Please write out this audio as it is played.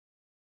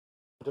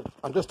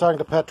I'm just talking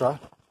to Petra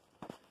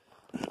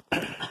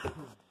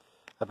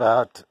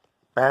about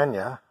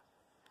Banya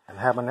and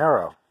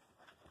habanero.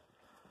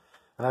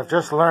 And I've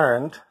just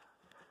learned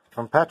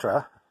from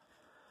Petra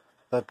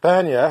that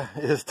Banya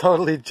is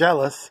totally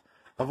jealous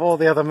of all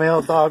the other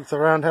male dogs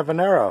around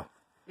habanero.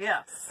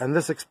 Yes. And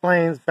this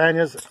explains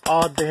Banya's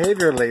odd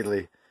behavior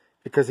lately,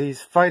 because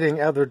he's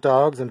fighting other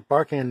dogs and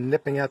barking and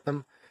nipping at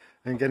them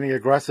and getting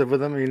aggressive with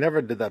them. He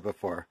never did that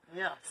before.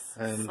 Yes.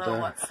 And, so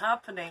what's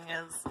happening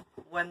is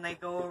when they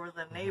go over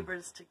the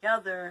neighbors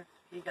together,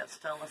 he gets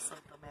jealous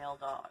of the male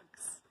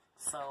dogs.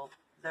 So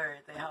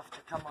they have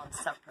to come on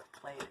separate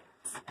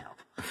playdates now.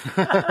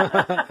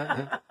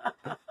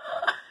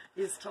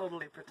 He's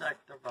totally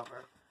protective of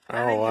her.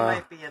 I think he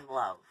might be in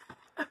love.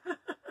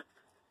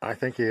 I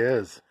think he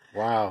is.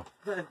 Wow.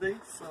 I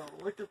think so.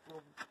 Look at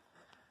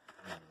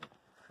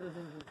them.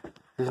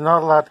 He's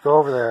not allowed to go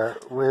over there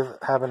with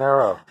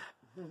habanero.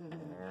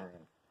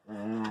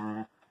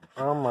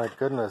 Oh my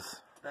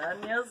goodness.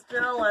 Banya's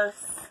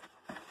jealous.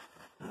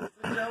 He's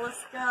a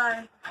jealous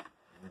guy.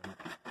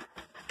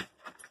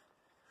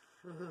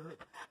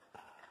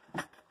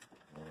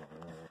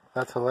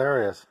 That's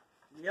hilarious.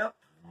 Yep.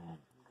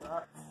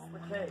 That's the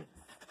case.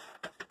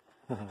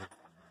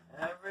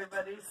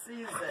 Everybody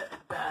sees it,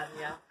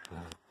 Banya.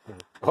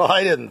 Well,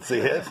 I didn't see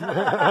it.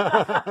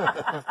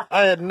 I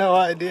had no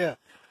idea.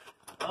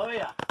 Oh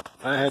yeah.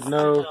 I had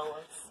no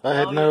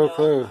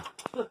clue.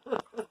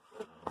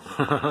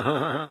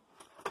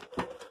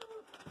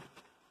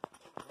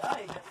 Yeah,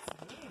 he gets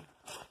mean.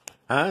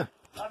 Huh?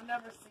 I've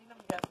never seen him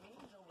get mean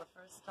until the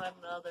first time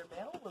the other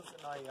male was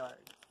in our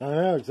yard. I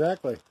know,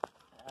 exactly.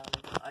 And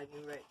I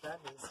knew right then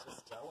he's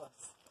just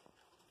jealous.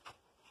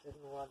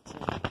 Didn't want to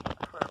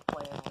her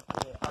playing with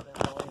the other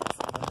boys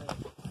in the room.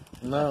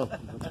 No,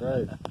 that's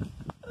right.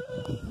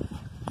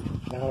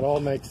 Now it all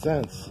makes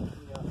sense.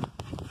 Yeah.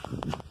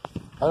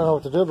 I don't know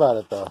what to do about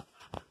it, though.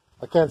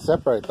 I can't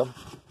separate them.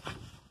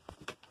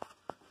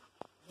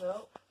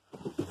 No.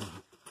 God,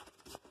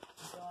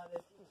 I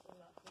think he's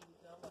not to be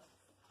jealous.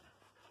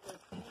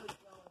 Because he was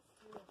jealous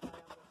too if I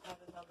ever had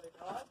another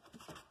dog.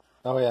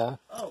 Oh, yeah?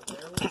 Oh,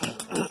 there was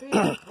some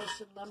feet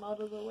pushing them out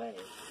of the way.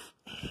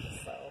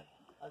 So,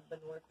 I've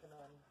been working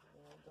on,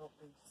 don't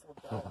be so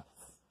jealous.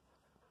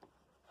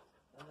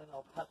 And then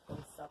I'll pet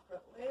them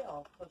separately,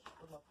 I'll push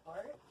them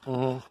apart,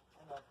 and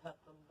I'll pet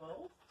them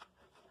both.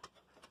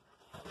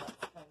 And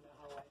that's kind of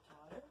how I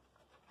taught her.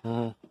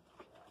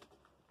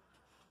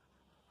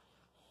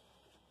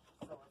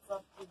 So it's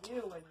up to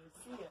you when you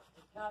see it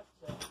to catch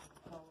it and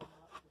tell them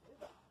not to do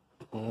that.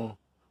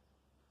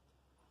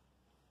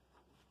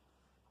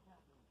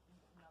 Can't be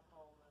beating up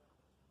all the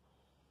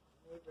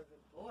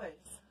neighborhood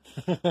boys.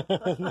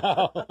 No.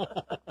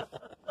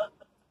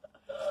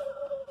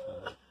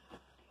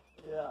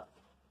 Yeah.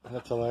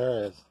 That's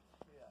hilarious.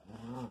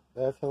 Yeah.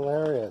 That's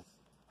hilarious.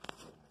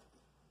 So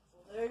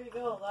there you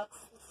go.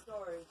 That's the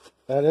story.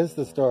 That is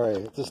the story.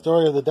 It's the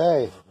story of the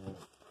day.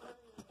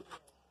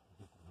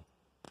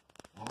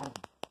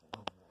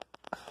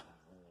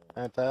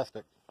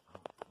 Fantastic.